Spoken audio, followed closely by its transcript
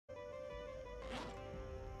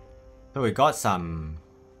So we got some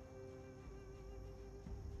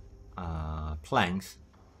planks.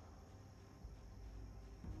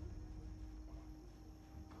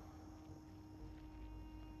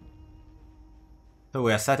 So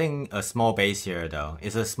we are setting a small base here though.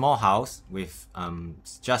 It's a small house with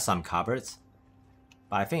just some cupboards.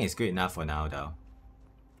 But I think it's good enough for now though.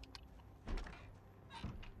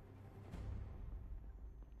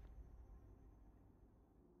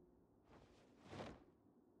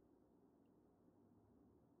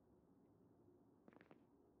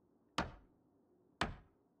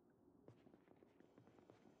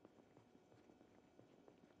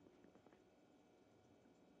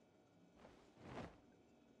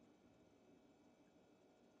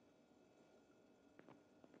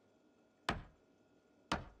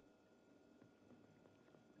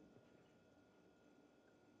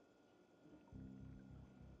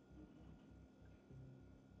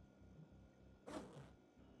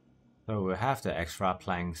 So we'll have the extra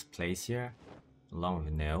planks placed here, along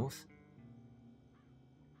with nails.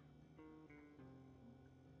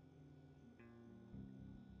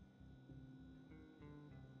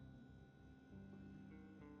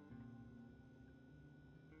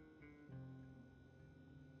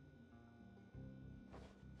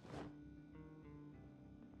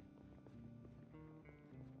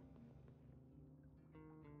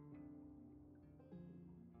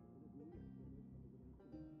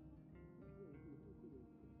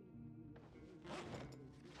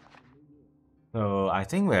 So I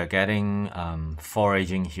think we're getting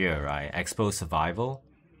foraging here, right? Expo survival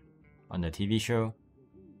on the TV show.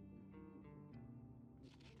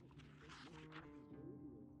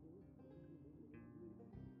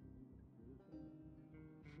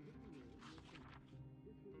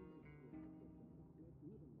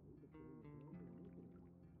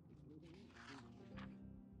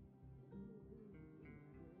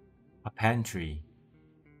 A pantry.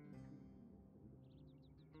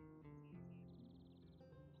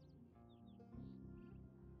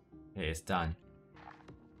 Okay, it's done.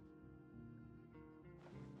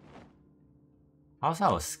 How's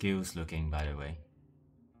our skills looking, by the way?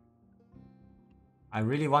 I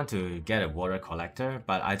really want to get a water collector,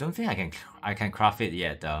 but I don't think I can craft it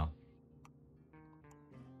yet though.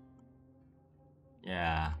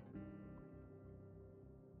 Yeah.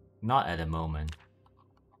 Not at the moment.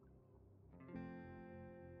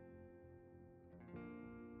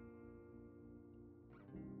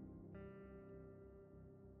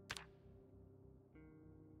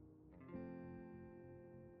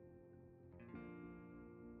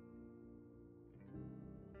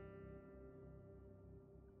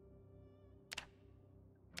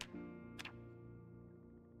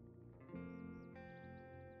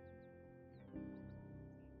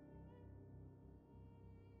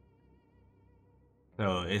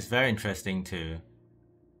 So it's very interesting too.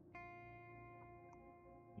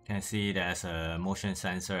 You can see there's a motion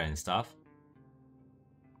sensor and stuff.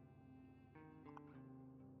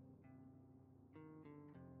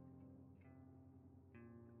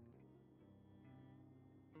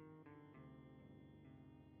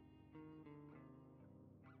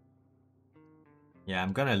 Yeah,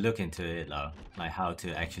 I'm gonna look into it though, like how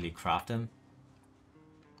to actually craft them.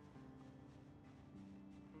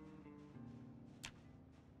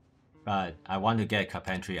 But I want to get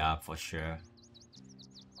carpentry up for sure.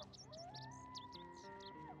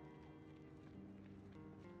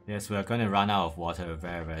 Yes, we're gonna run out of water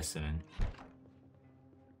very, very soon.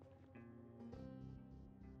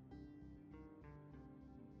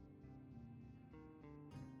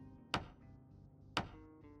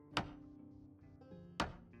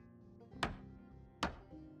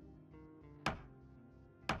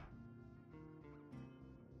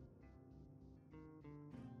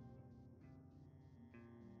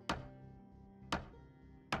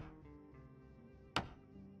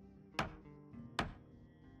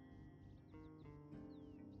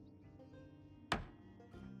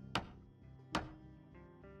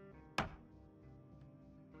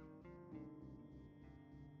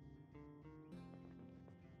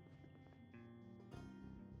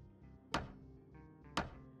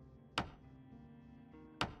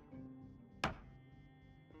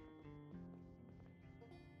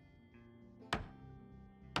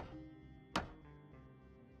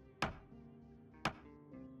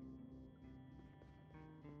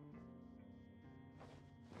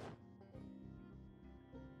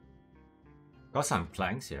 Got some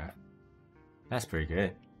planks here. That's pretty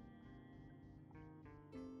good.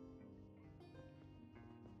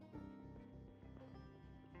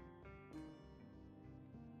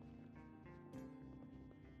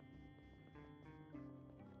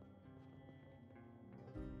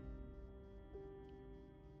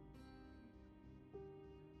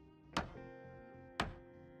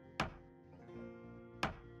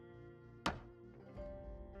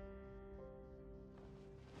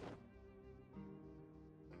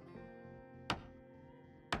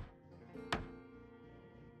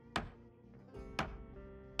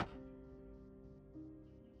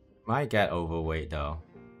 Might get overweight though.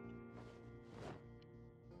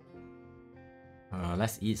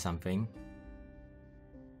 Let's eat something.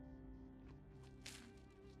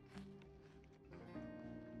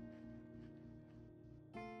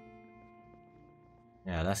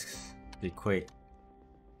 Yeah, let's be quick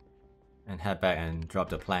and head back and drop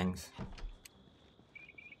the planks.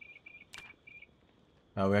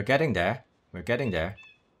 We're getting there. We're getting there.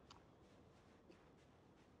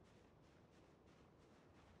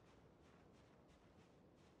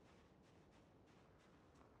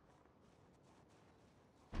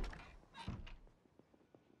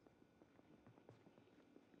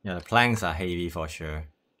 Yeah, the planks are heavy for sure.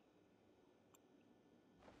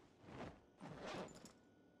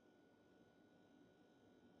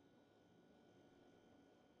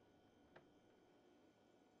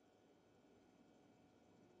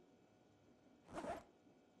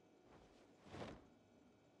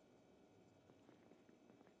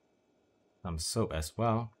 Some soap as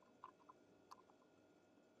well.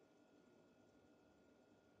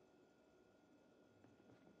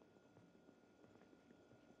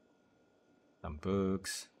 Some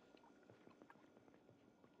books.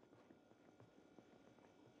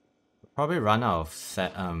 We'll probably run out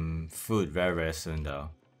of food very soon though.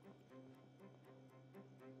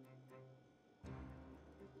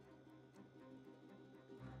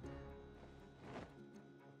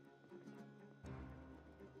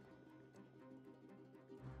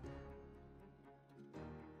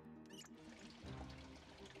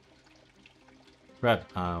 Grab,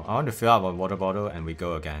 I want to fill up a water bottle and we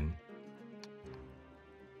go again.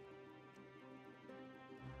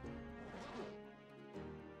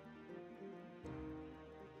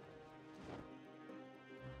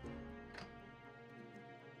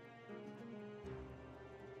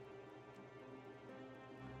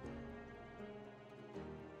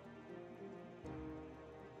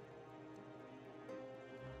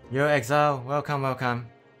 Yo, Exile, welcome, welcome.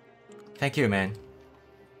 Thank you, man.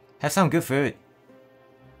 Have some good food.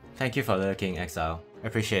 Thank you for lurking, Exile.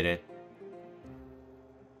 Appreciate it.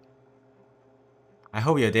 I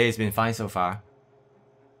hope your day has been fine so far.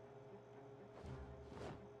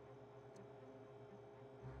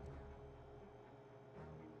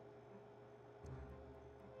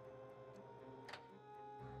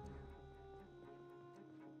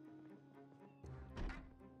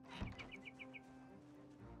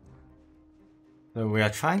 So we are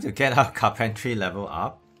trying to get our carpentry level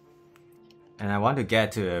up. And I want to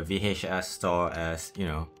get to a VHS store as, you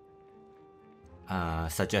know,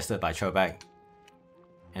 suggested by Chobak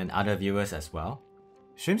and other viewers as well.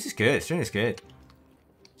 Streams is good, stream is good.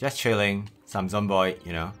 Just chilling, some Zomboid,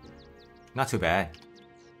 you know. Not too bad.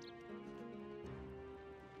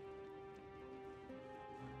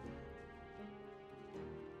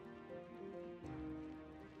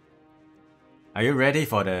 Are you ready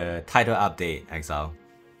for the title update, Exile?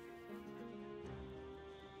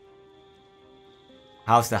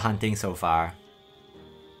 How's the hunting so far?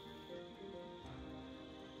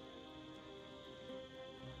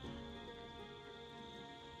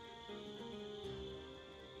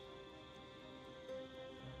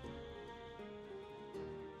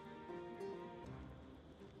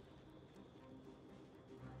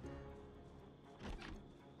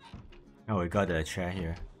 Oh, we got a chair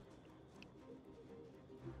here.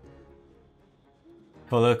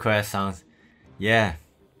 Polo quest sounds... Yeah.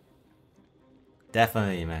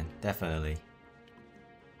 Definitely, man. Definitely.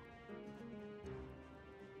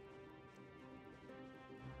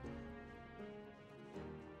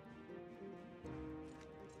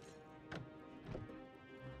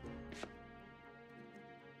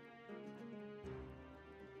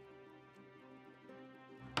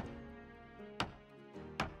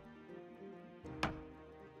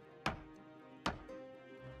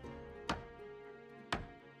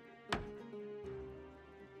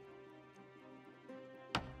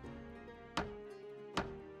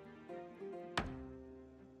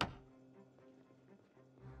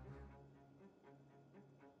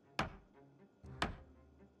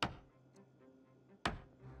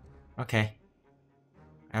 Okay.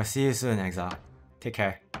 I'll see you soon, Exile. Take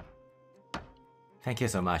care. Thank you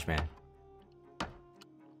so much, man.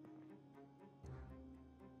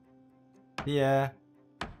 See ya.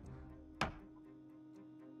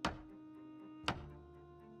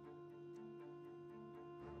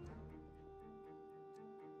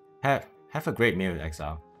 Have a great meal,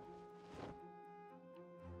 Exile.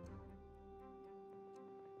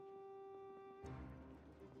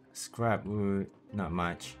 Scrap wood, not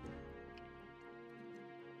much.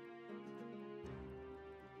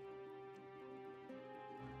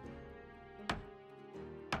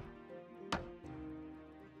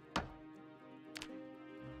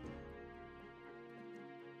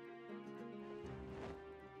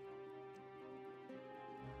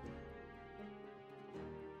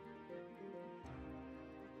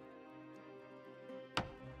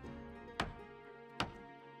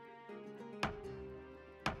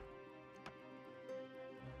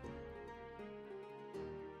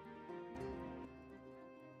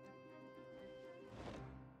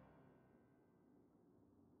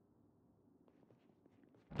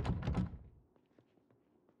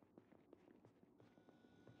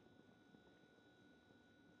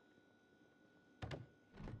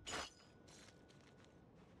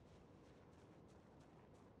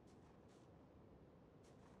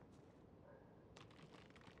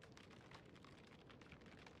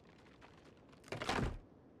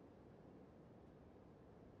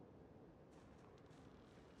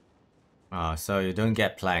 So you don't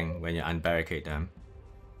get plank when you unbarricade them.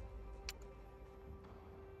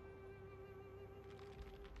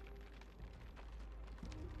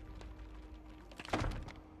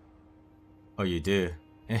 Oh, you do.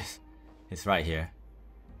 It's right here.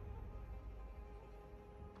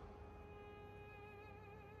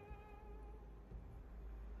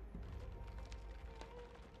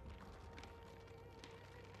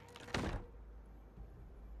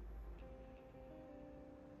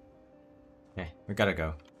 Okay, we gotta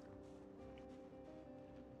go.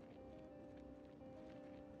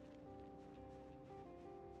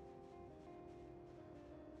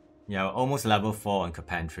 Yeah, we're almost level 4 on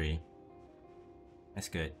carpentry. That's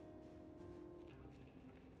good.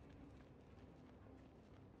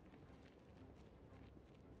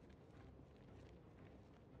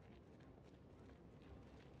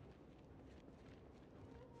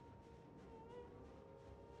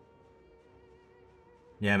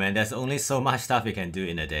 Yeah, man, there's only so much stuff you can do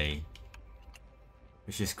in a day.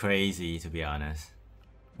 Which is crazy, to be honest.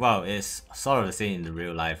 Well, it's sort of the same in the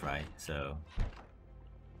real life, right? So...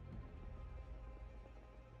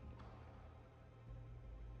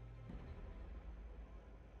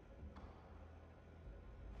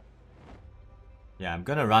 yeah, I'm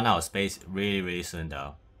gonna run out of space really soon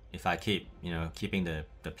though. If I keep, keeping the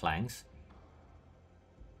planks.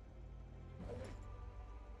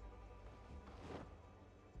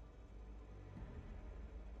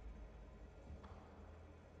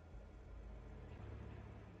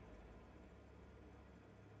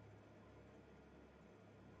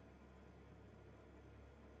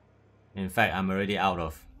 In fact, I'm already out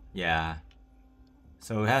of... yeah.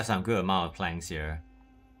 So we have some good amount of planks here.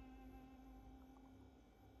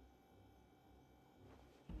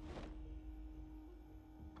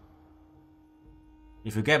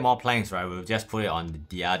 If we get more planks, right, we'll just put it on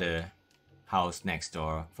the other house next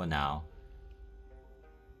door for now.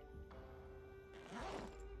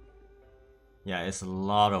 Yeah, it's a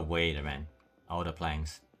lot of weight, man. All the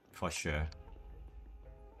planks, for sure.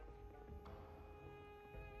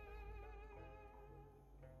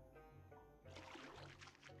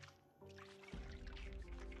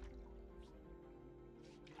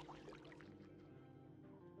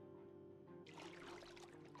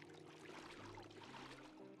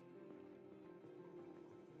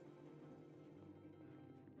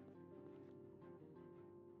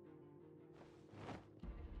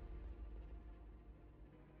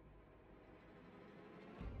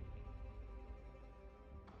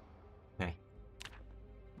 Okay.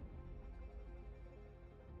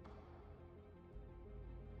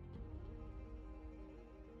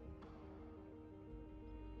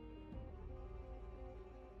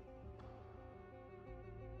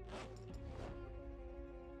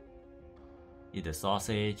 Eat the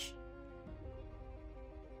sausage.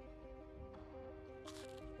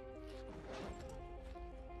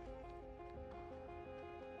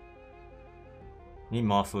 Need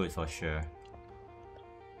more food for sure.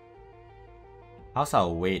 How's our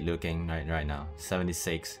weight looking right now?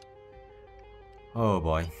 76. Oh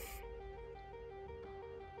boy.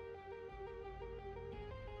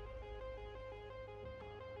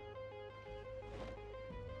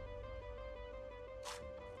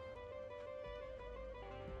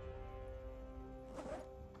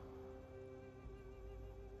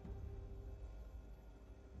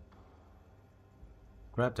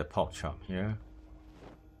 Grab the pork chop here.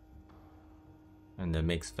 And the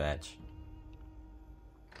mixed veg.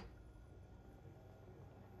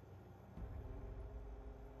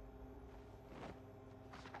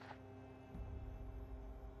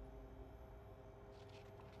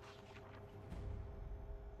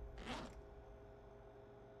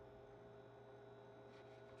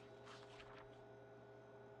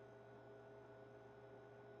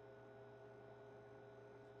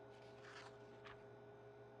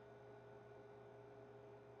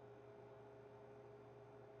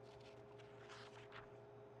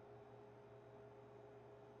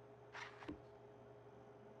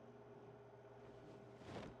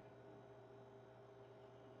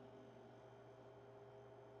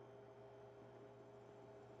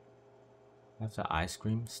 That's the ice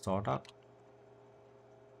cream stored up.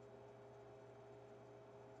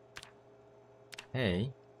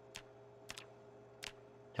 Hey.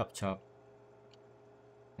 Chop chop.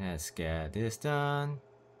 Let's get this done.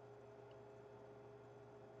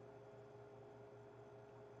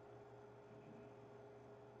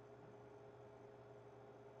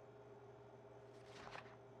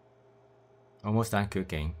 Almost done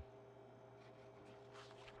cooking.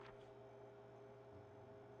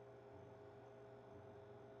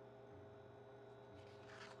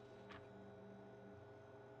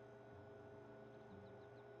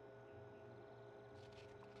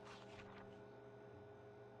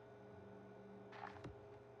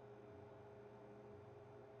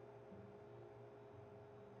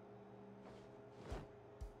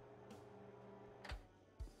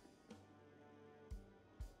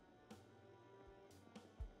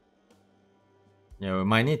 Yeah, we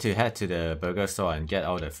might need to head to the burger store and get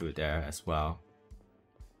all the food there as well.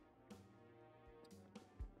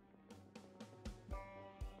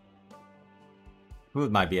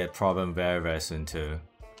 Food might be a problem very, very soon too.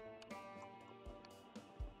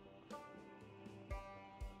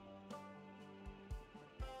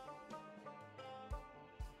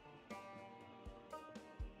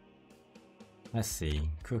 Let's see,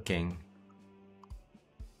 cooking.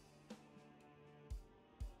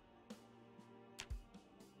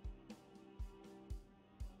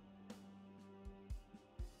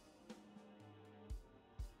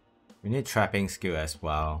 We need trapping skill as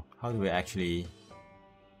well. How do we actually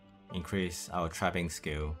increase our trapping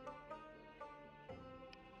skill?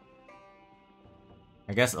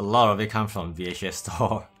 I guess a lot of it comes from VHS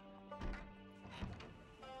store.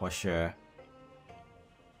 For sure.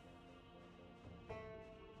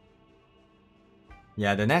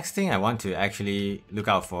 Yeah, the next thing I want to actually look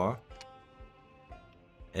out for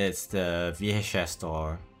is the VHS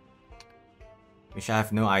store, which I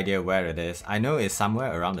have no idea where it is. I know it's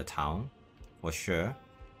somewhere around the town, for sure.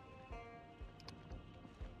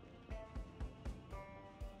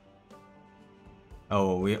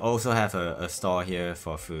 Oh, we also have a store here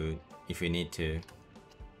for food if we need to,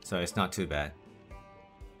 so it's not too bad.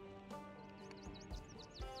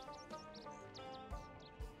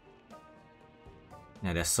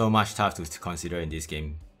 Yeah, there's so much stuff to consider in this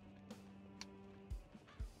game.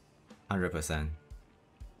 100%.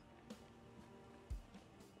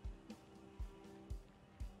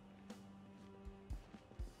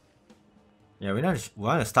 Yeah, we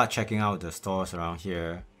want to start checking out the stores around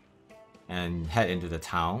here and head into the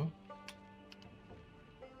town.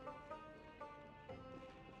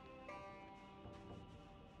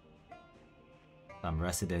 Some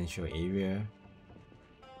residential area.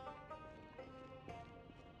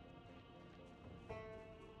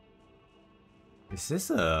 Is this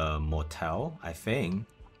a motel? I think.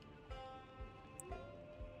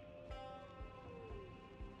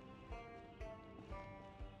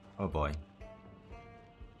 Oh boy.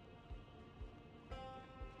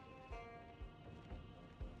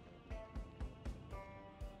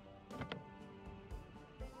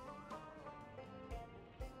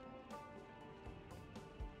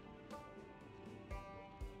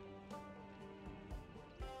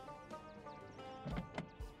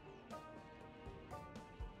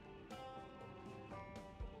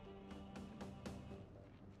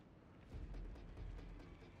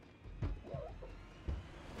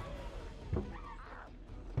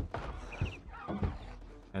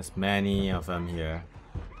 There's many of them here.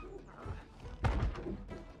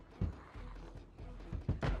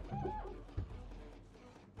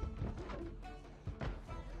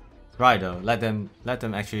 Right though, let them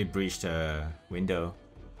actually breach the window.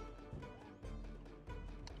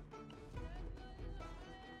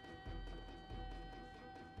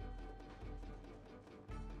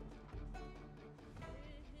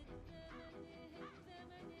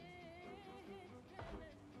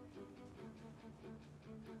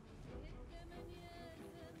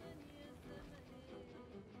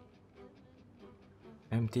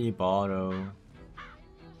 Empty bottle.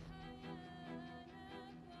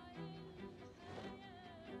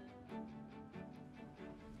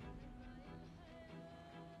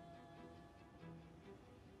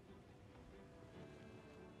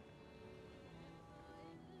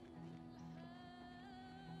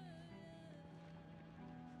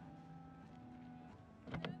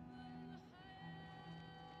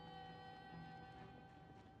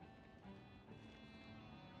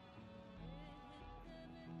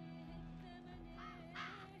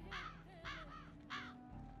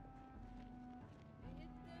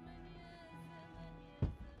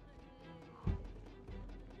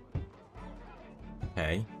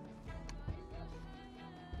 Okay.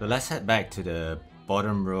 So let's head back to the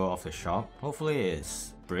bottom row of the shop. Hopefully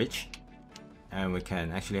it's bridge, and we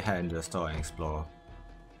can actually head into the store and explore.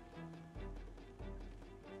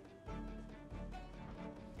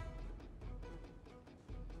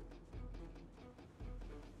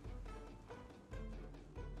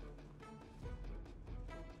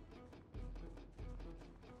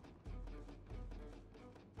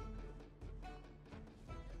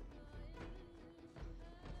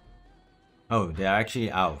 Oh, they're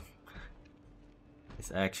actually out.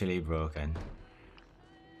 It's actually broken.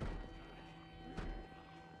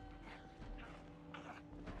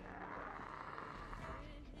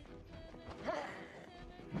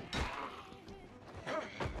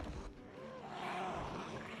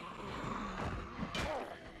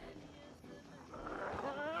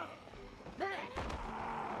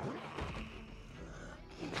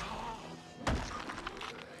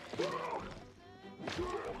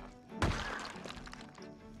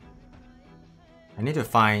 I need to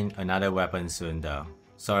find another weapon soon though,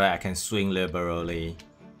 so that I can swing liberally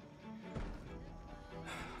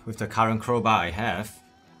with the current crowbar I have.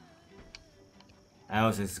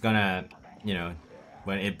 Else it's gonna, you know,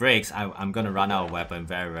 when it breaks, I'm gonna run out of weapon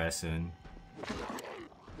very, very soon.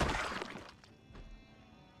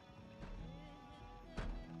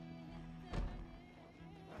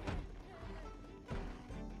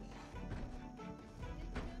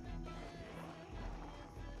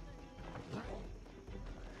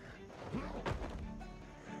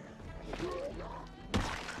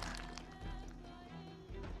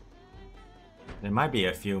 There might be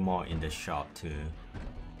a few more in the shop too.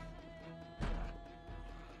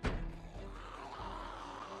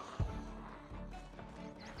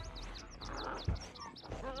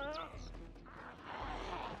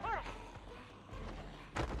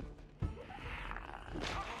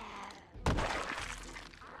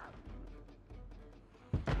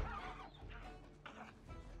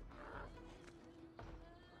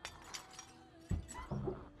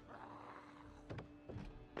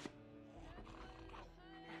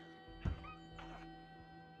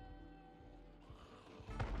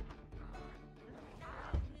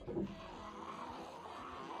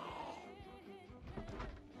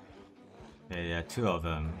 Okay, there are two of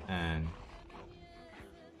them, and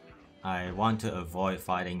I want to avoid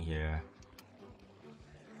fighting here.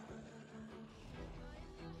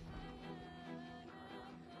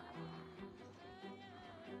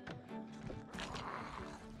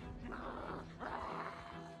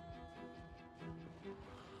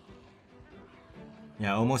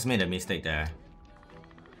 Yeah, I almost made a mistake there.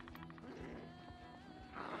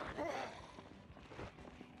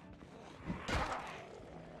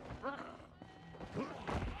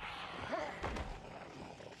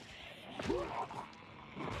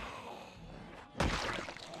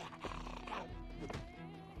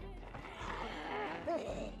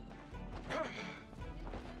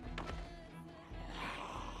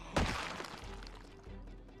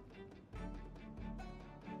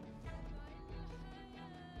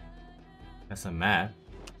 That's a map.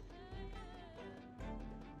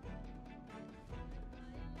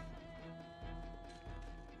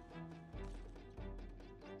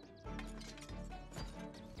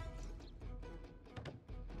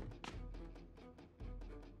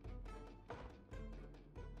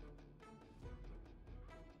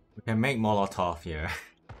 We can make Molotov here,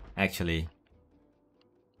 actually.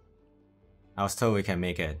 I was told we can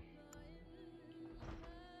make it.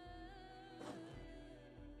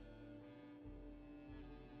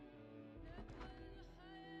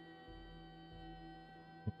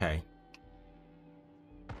 Okay.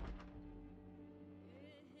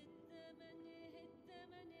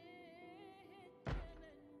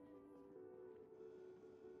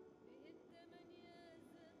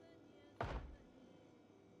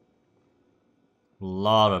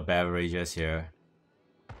 Lot of beverages here.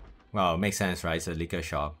 Well, makes sense, right? It's a liquor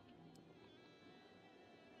shop.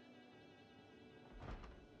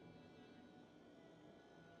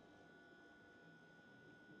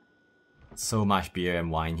 So much beer and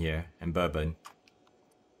wine here, and bourbon.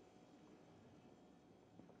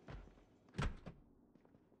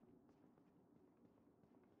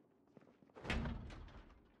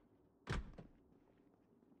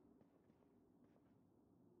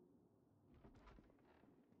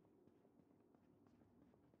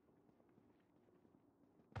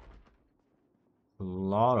 A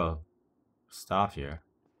lot of stuff here.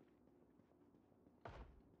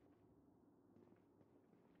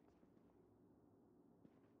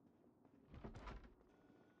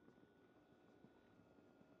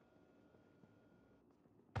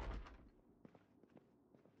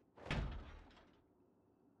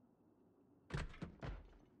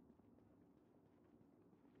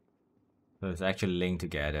 So it's actually linked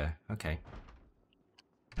together. Okay.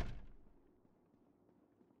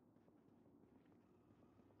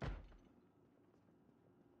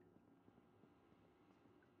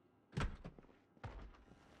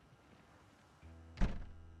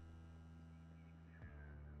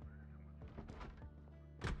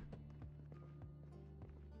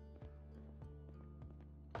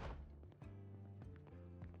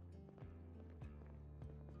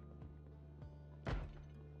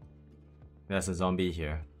 There's a zombie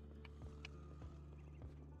here.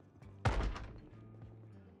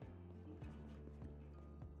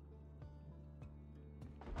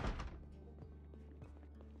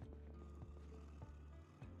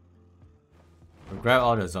 We'll grab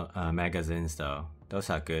all the magazines though. Those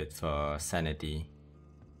are good for sanity.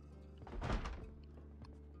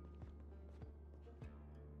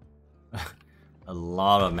 A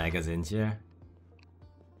lot of magazines here.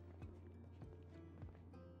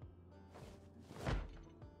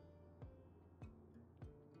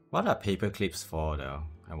 What are paper clips for though?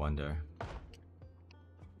 I wonder.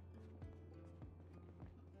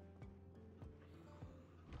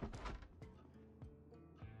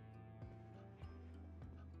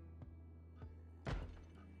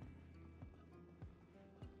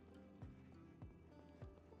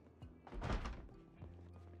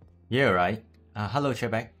 Here, right? Hello,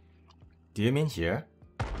 Trebek. Do you mean here?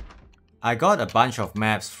 I got a bunch of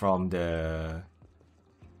maps from the...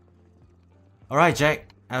 Alright, Jack.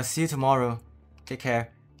 I'll see you tomorrow. Take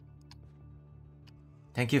care.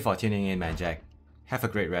 Thank you for tuning in, man, Jack. Have a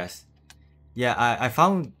great rest. Yeah,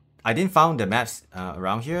 I didn't found the maps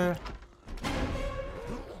around here,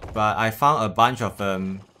 but I found a bunch of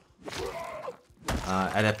them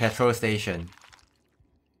at a petrol station.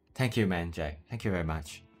 Thank you, man, Jack. Thank you very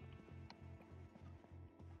much.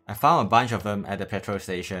 I found a bunch of them at the petrol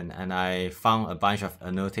station, and I found a bunch of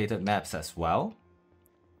annotated maps as well.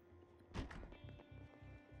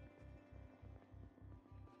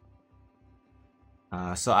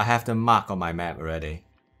 So I have the mark on my map already.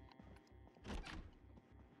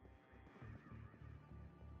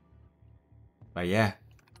 But yeah,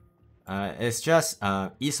 it's just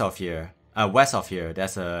east of here, west of here.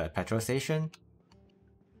 There's a petrol station,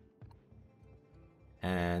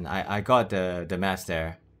 and I got the maps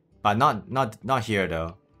there, but not here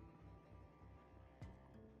though,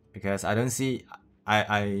 because I don't see.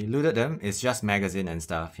 I looted them. It's just magazine and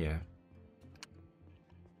stuff here.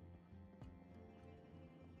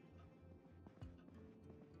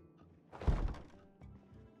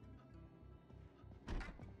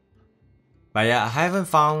 But yeah, I haven't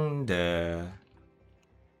found the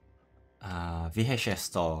VHS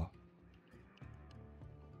store.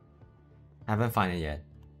 Haven't found it yet.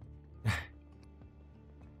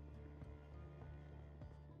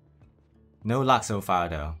 No luck so far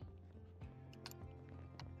though.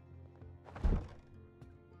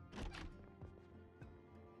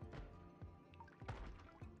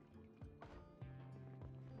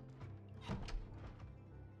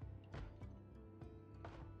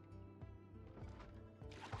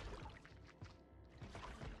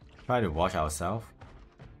 Try to watch ourselves.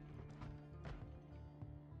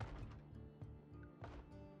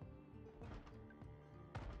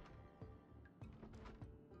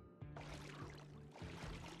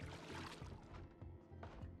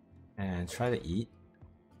 And try to eat.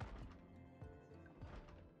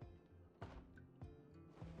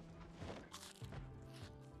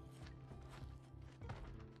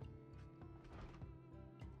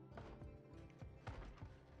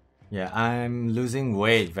 Yeah, I'm losing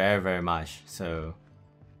weight very much, so...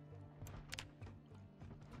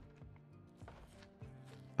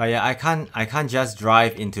 But yeah, I can't just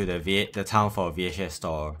drive into the town for a VHS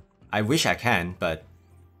store. I wish I can, but...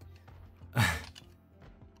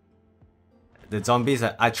 the zombies,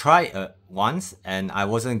 I tried once, and I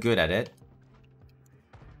wasn't good at it.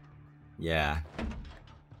 Yeah.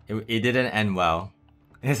 It didn't end well.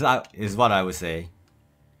 Is what I would say.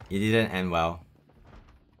 It didn't end well.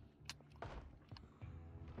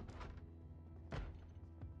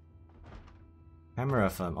 Camera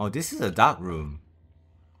film. Oh, this is a dark room.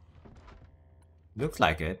 Looks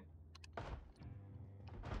like it.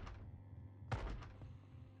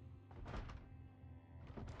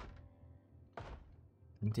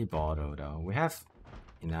 Empty bottle though. We have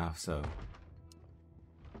enough, so...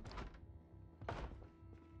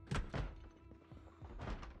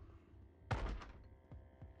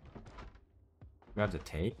 Grab the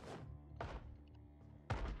tape.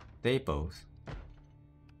 Staples.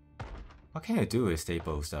 What can you do with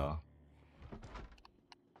staples though?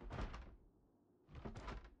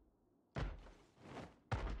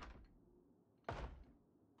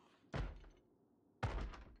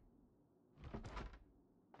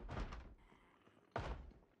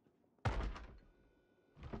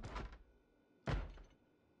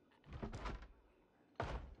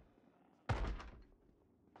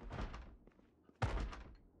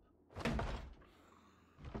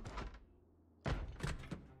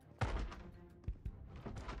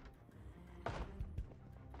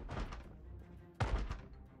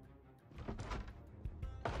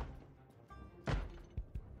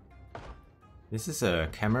 This is a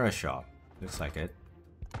camera shop, looks like it.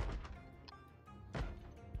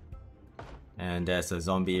 And there's a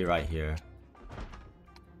zombie right here.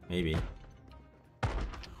 Maybe.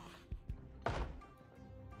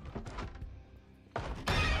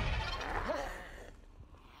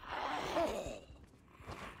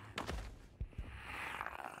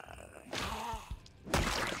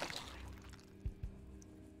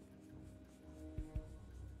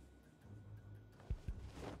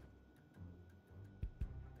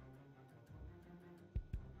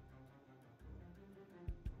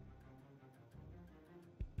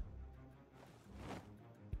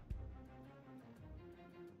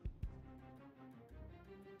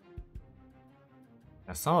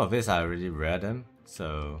 Some of these I already read them,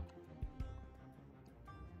 so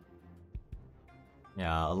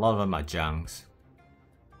yeah, a lot of them are junks.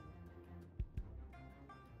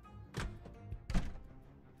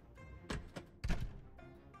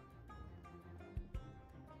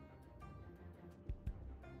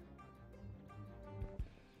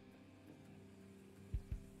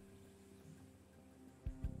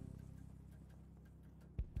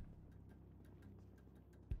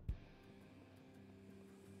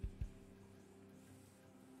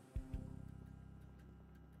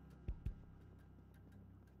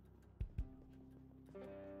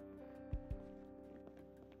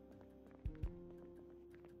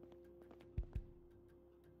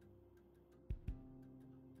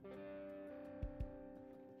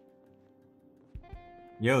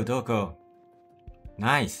 Yo, Doko.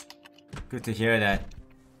 Nice. Good to hear that.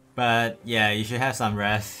 But yeah, you should have some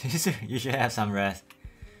rest. You should have some rest.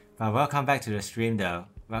 But welcome back to the stream though.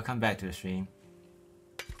 Welcome back to the stream.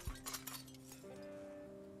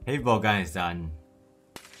 Hey, Bogan is done.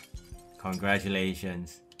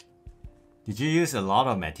 Congratulations. Did you use a lot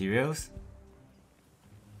of materials?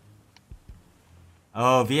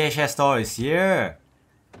 Oh, VHS store is here.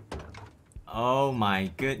 Oh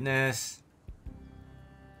my goodness.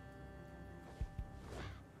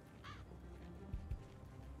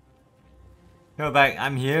 Go back,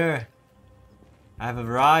 I'm here. I've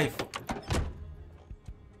arrived.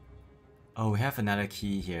 Oh, we have another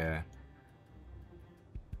key here.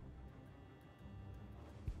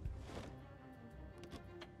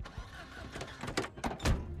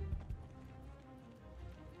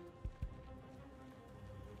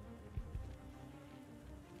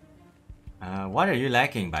 What are you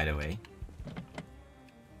lacking, by the way?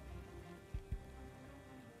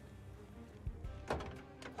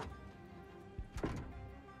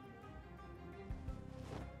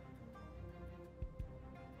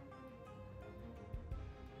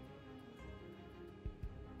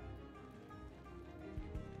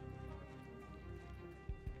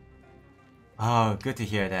 Oh, good to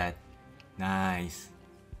hear that. Nice.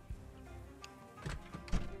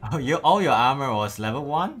 Oh, all your armor was level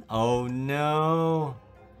 1? Oh no.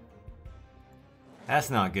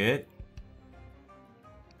 That's not good.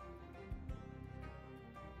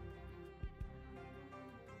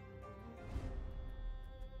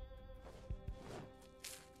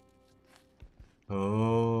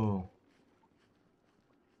 Oh.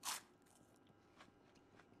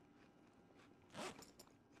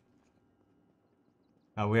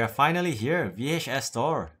 We are finally here. VHS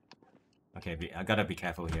store. Okay, I gotta be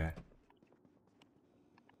careful here.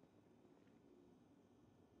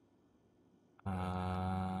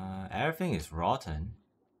 Everything is rotten.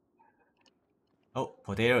 Oh,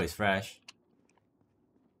 potato is fresh.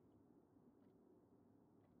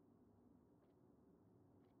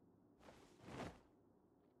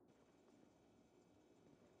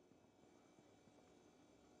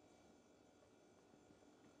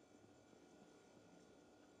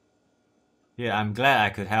 Yeah, I'm glad I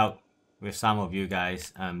could help with some of you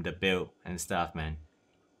guys, the build and stuff, man.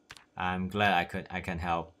 I'm glad I can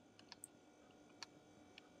help.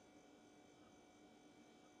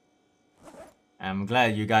 I'm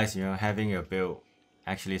glad you guys, having your build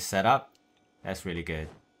actually set up. That's really good.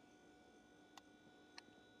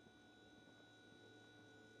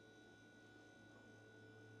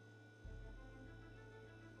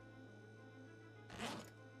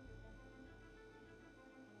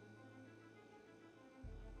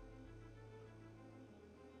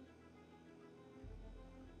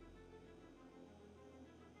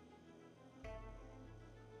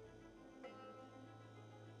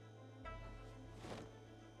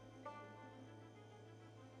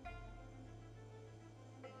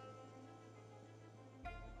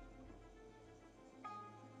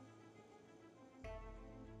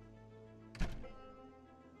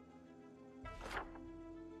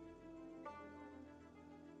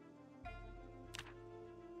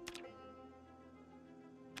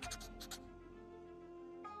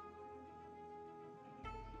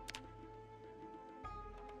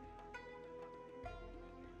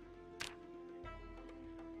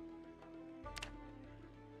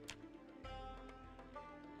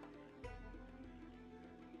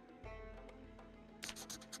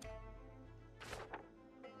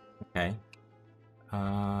 Okay.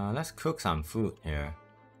 Let's cook some food here.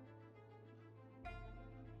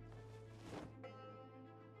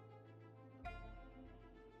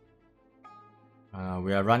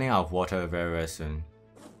 We are running out of water very, very soon.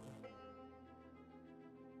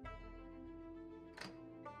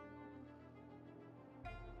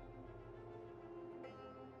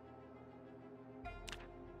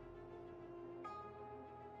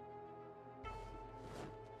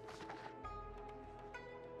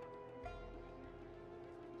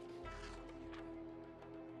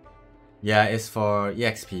 Yeah, it's for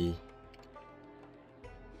EXP.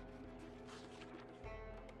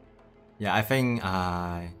 Yeah, I think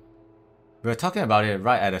we were talking about it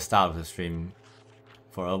right at the start of the stream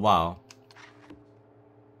for a while.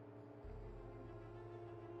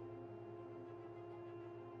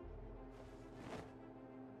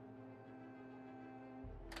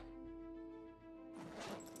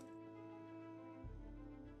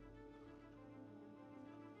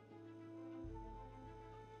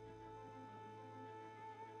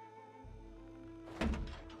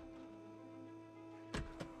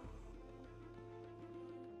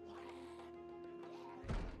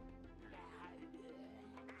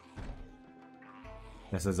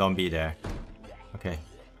 There's a zombie there. Okay.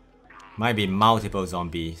 Might be multiple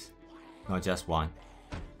zombies, not just one.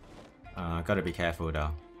 Gotta be careful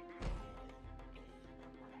though.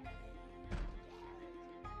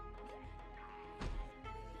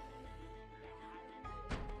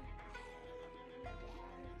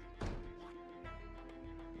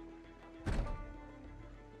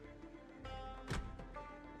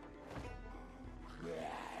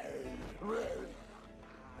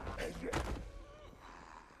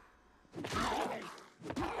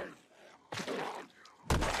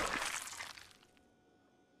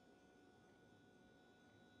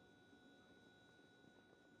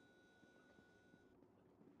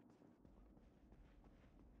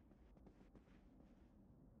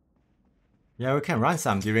 Yeah, we can run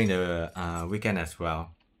some during the weekend as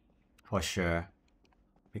well, for sure.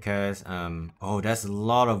 Because oh, there's a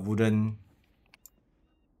lot of wooden.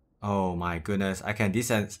 Oh my goodness, I can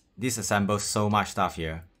disassemble so much stuff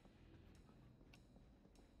here.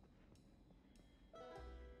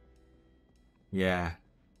 Yeah.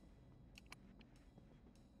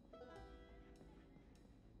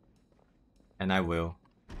 And I will.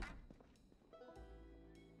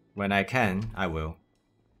 When I can, I will.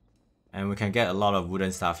 And we can get a lot of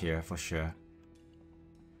wooden stuff here for sure.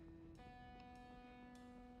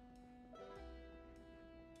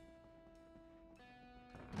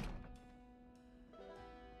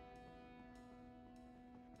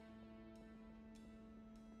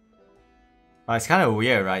 But it's kind of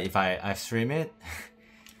weird, right? If I stream it,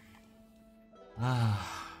 kind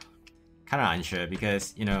of unsure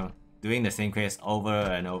because, you know, doing the same quest over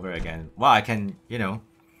and over again. Well, I can, you know,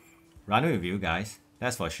 run with you guys.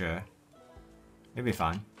 That's for sure. It'll be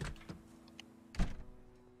fun.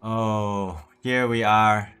 Oh, here we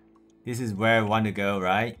are. This is where I want to go,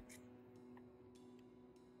 right?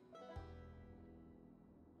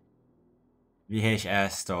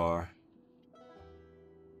 VHS store.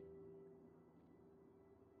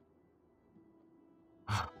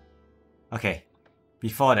 Okay,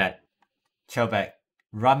 before that, Chobek,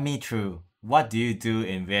 run me through. What do you do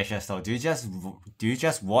in VHS store? Do you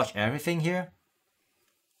just watch everything here?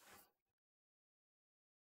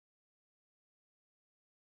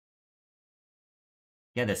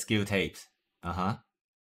 Get the skill tapes. Uh-huh.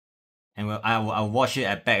 And I'll watch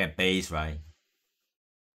it back at base, right?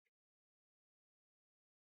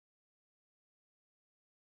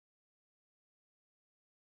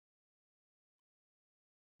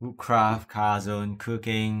 Woodcraft, car zone,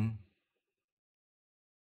 cooking.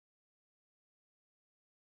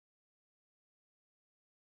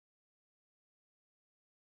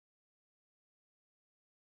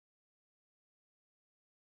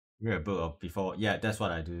 Read a book of before. Yeah, that's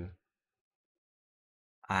what I do.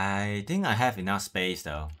 I think I have enough space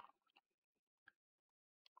though.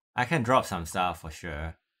 I can drop some stuff for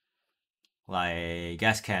sure. Like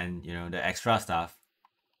gas can, you know, the extra stuff.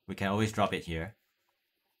 We can always drop it here.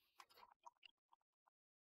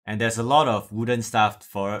 And there's a lot of wooden stuff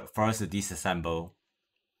for us to disassemble.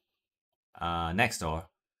 Next door.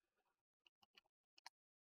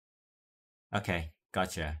 Okay,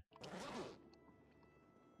 gotcha.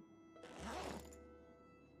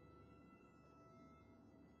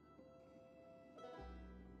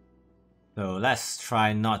 So let's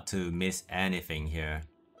try not to miss anything here.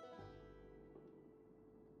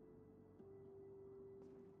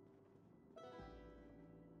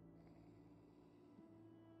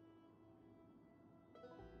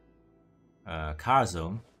 Car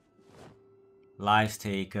zone. Lives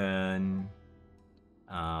taken.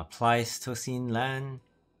 Pleistocene land.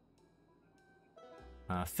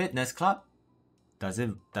 Fitness club. Is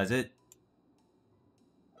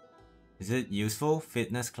it useful?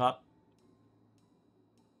 Fitness club.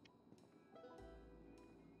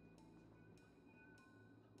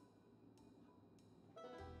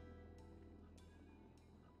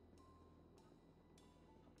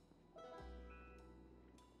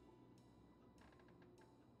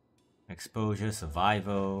 Exposure,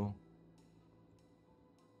 survival.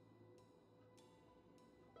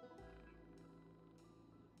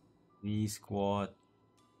 V Squad.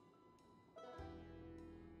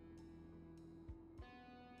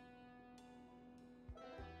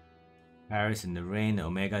 Paris in the Rain,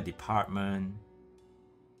 Omega Department.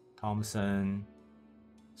 Thompson.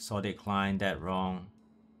 Saw Decline, That Wrong.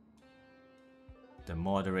 The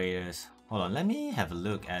Moderators. Hold on, let me have a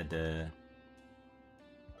look at the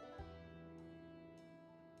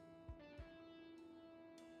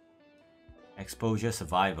Exposure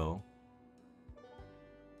Survival.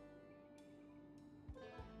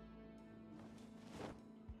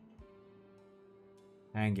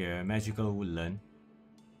 Anger, Magical Woodland.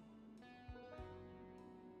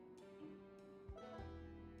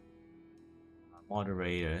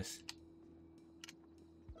 Moderators.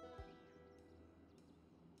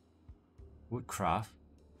 Woodcraft.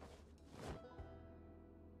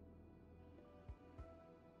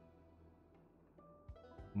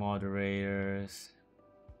 Moderators.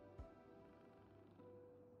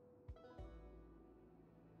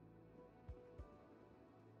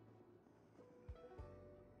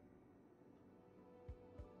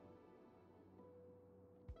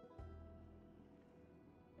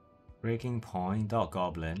 Breaking Point, Dog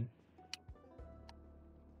Goblin.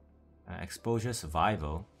 Exposure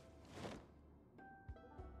Survival.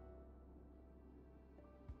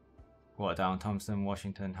 Squad Down, Thompson,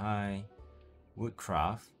 Washington High.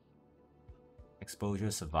 Woodcraft. Exposure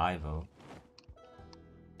Survival.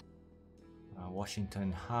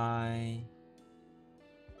 Washington High.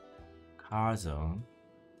 Car Zone.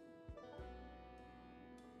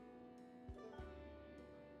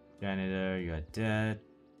 Janitor, you are dead.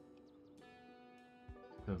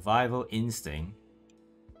 Survival Instinct.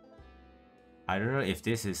 I don't know if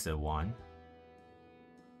this is the one.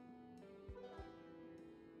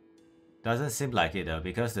 Doesn't seem like it though,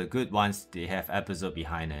 because the good ones, they have episode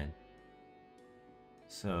behind it.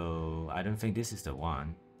 So I don't think this is the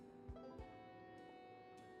one.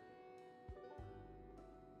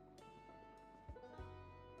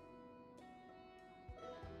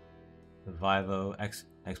 Survival,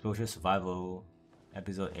 Exposure Survival,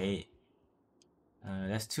 episode 8.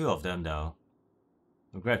 There's 2 of them though.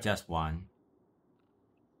 We'll grab just one.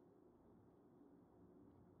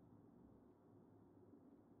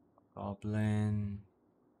 Goblin.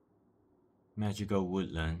 Magical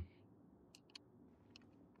Woodland.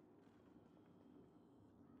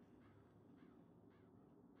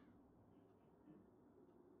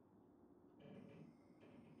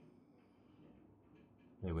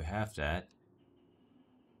 Here we have that.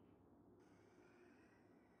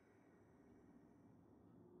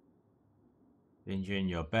 Danger in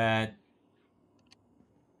your bed.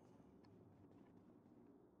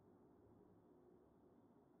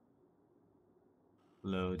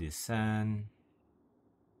 Low Descent.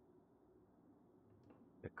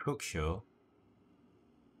 The Cook Show.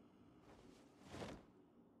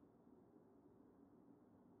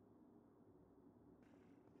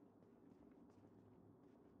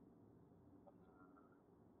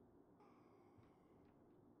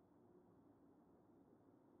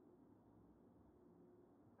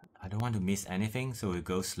 I don't want to miss anything, so we'll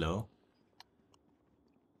go slow.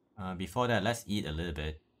 Before that, let's eat a little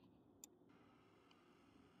bit.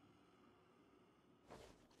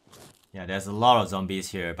 Yeah, there's a lot of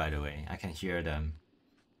zombies here, by the way. I can hear them.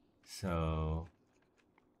 So...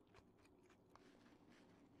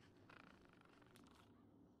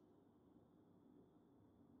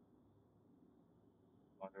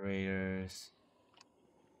 Moderators...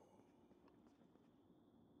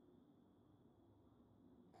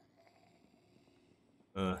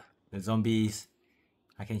 the zombies.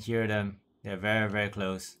 I can hear them. They're very, very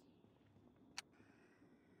close.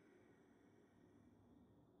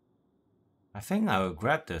 I think I will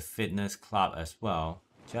grab the fitness club as well,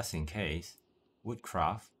 just in case.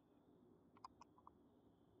 Woodcraft.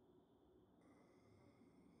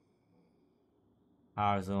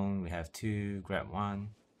 Power zone, we have 2, grab 1.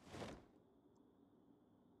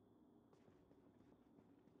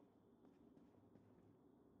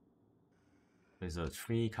 Episode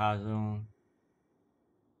 3, car zone.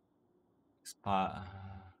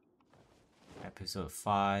 Episode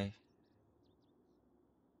 5.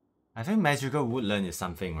 I think Magical Woodland is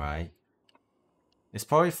something, right? It's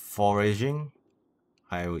probably foraging,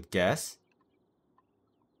 I would guess.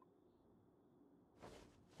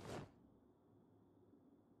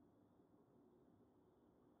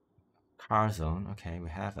 Car zone, okay, we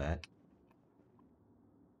have it.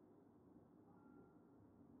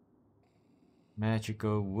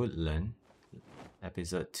 Magical Woodland,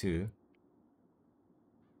 episode 2.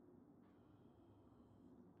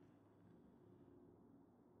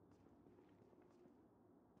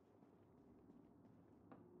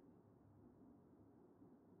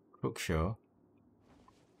 Cook show.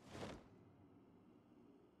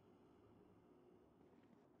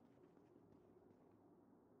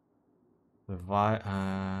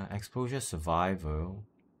 Exposure survival.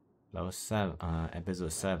 Level 7,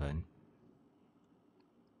 episode 7.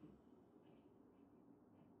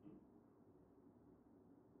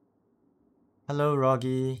 Hello,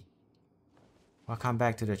 Roggy. Welcome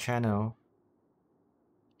back to the channel.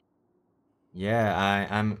 Yeah,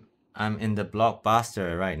 I'm in the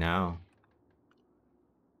blockbuster right now.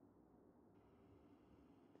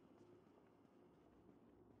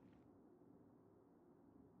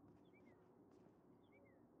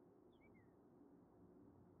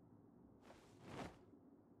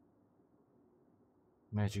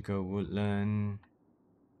 Magical Woodland,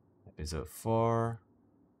 episode 4.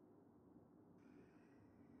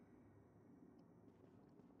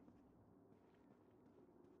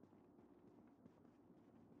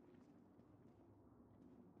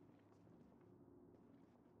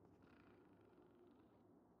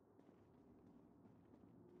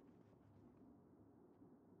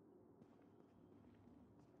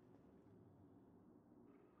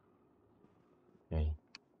 Okay.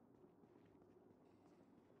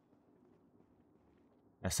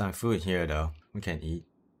 There's some food here though. We can eat.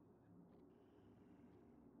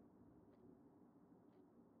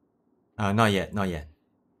 Not yet, not yet.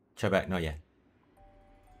 Check back, not yet.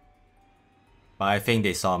 But I think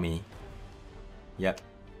they saw me. Yep.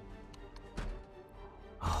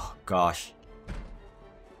 Oh gosh.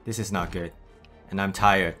 This is not good. And I'm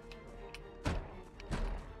tired.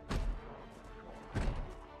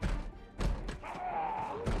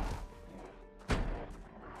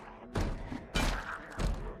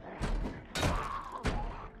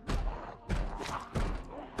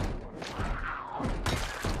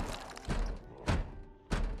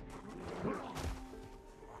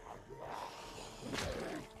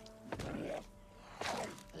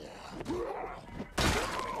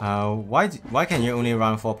 Why can you only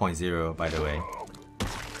run 4.0, by the way?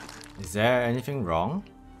 Is there anything wrong?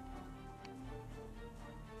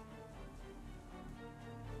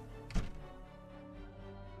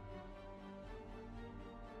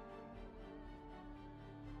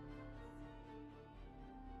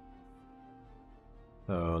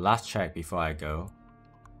 So last check before I go.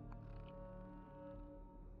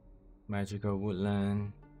 Magical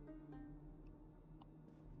Woodland.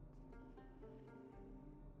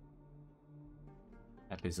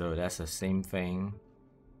 Episode, that's the same thing.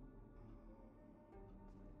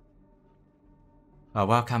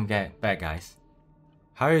 Welcome back guys.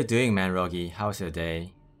 How are you doing, man, Rogi? How's your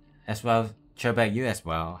day? As well, Chubak, you as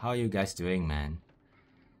well. How are you guys doing, man?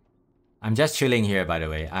 I'm just chilling here, by the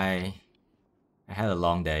way. I had a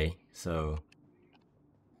long day, so...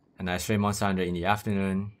 And I stream Monster Hunter in the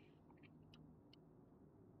afternoon.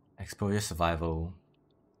 Exposure survival.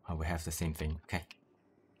 Oh, we have the same thing. Okay.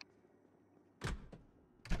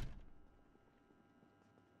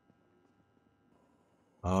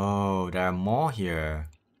 Oh, there are more here.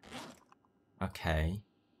 Okay.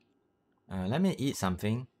 Let me eat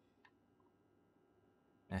something.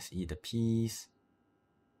 Let's eat the peas.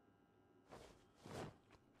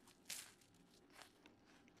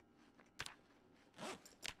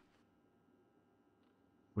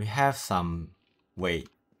 We have some... Wait.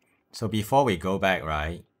 So before we go back,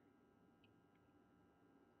 right?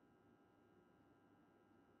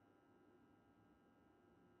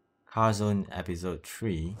 Carzone episode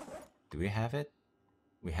 3. Do we have it?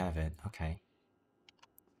 We have it, okay.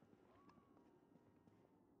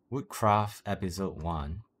 Woodcraft episode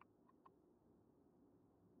 1.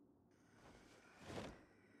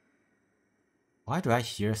 Why do I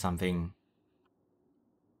hear something?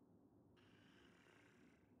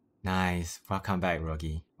 Nice. Welcome back,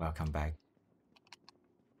 Rogi. Welcome back.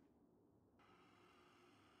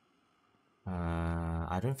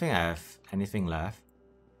 I don't think I have anything left.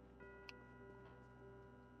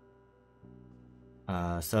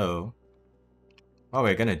 So what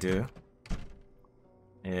we're gonna do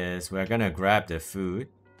is we're gonna grab the food.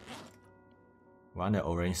 Want the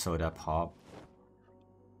orange soda pop.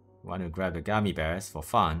 Want to grab the gummy bears for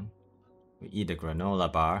fun. We eat the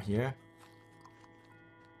granola bar here.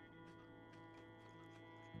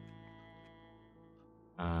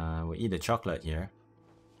 We eat the chocolate here.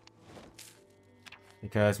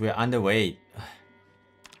 Because we're underweight.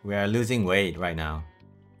 We are losing weight right now.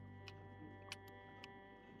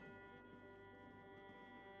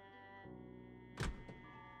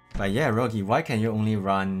 But yeah, Rogi, why can you only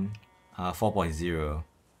run 4.0?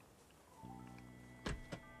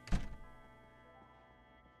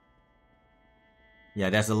 Yeah,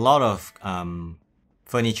 there's a lot of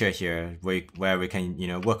furniture here where we can, you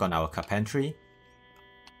know, work on our carpentry.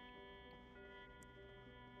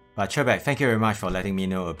 But Trebek, thank you very much for letting me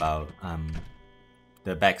know about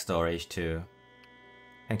the back storage too.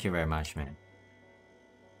 Thank you very much, man.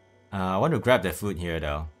 I want to grab the food here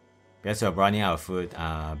though, because we're running out of food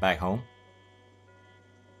back home.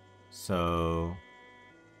 So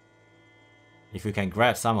if we can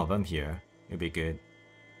grab some of them here, it'll be good.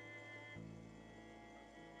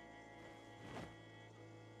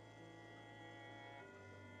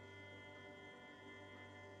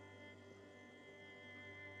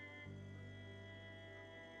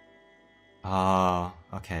 Oh,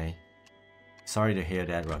 okay. Sorry to hear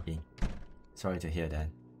that, Rocky. Sorry to hear that.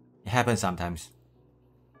 It happens sometimes.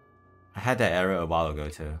 I had that error a while ago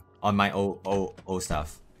too, on my old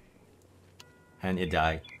stuff. And it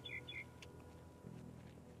died.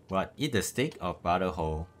 What? Eat the steak or butter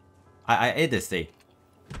whole? I ate the steak.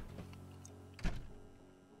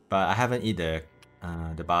 But I haven't eat the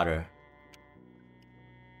butter.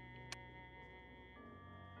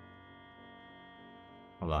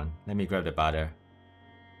 Hold on, let me grab the butter.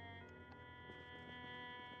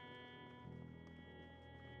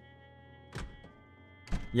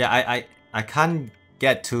 Yeah, I can't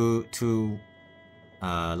get too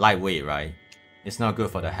lightweight, right? It's not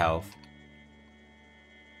good for the health.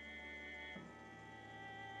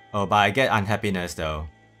 Oh, but I get unhappiness though.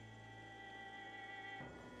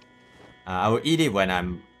 I will eat it when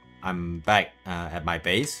I'm back at my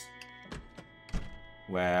base,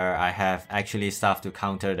 where I have actually stuff to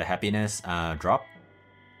counter the happiness drop.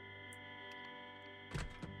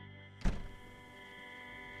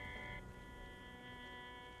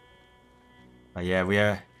 But yeah, we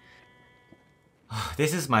are.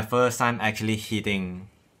 This is my first time actually hitting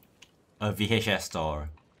a VHS store.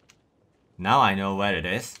 Now I know where it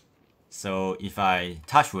is. So if I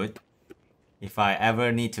touch wood, if I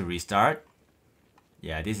ever need to restart,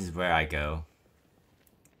 yeah, this is where I go.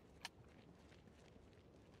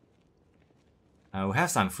 We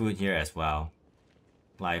have some food here as well,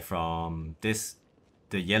 like from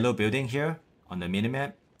the yellow building here on the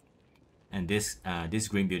minimap, and this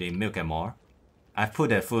green building, Milk and More. I've put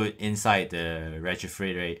the food inside the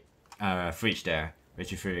fridge there,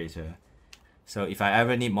 refrigerator. So if I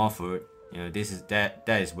ever need more food, you know, that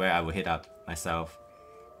is where I will hit up myself.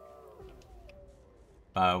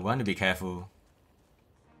 But I want to be careful.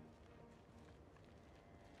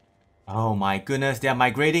 Oh my goodness, they are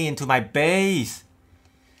migrating into my base!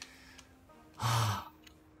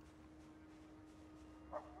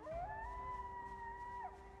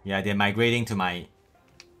 Yeah, they're migrating to my...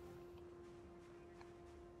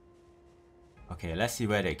 Okay, let's see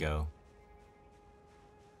where they go.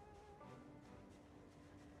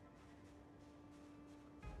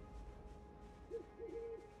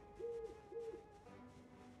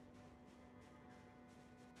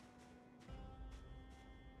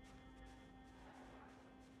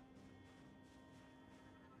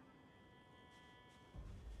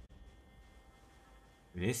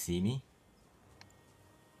 Do they see me?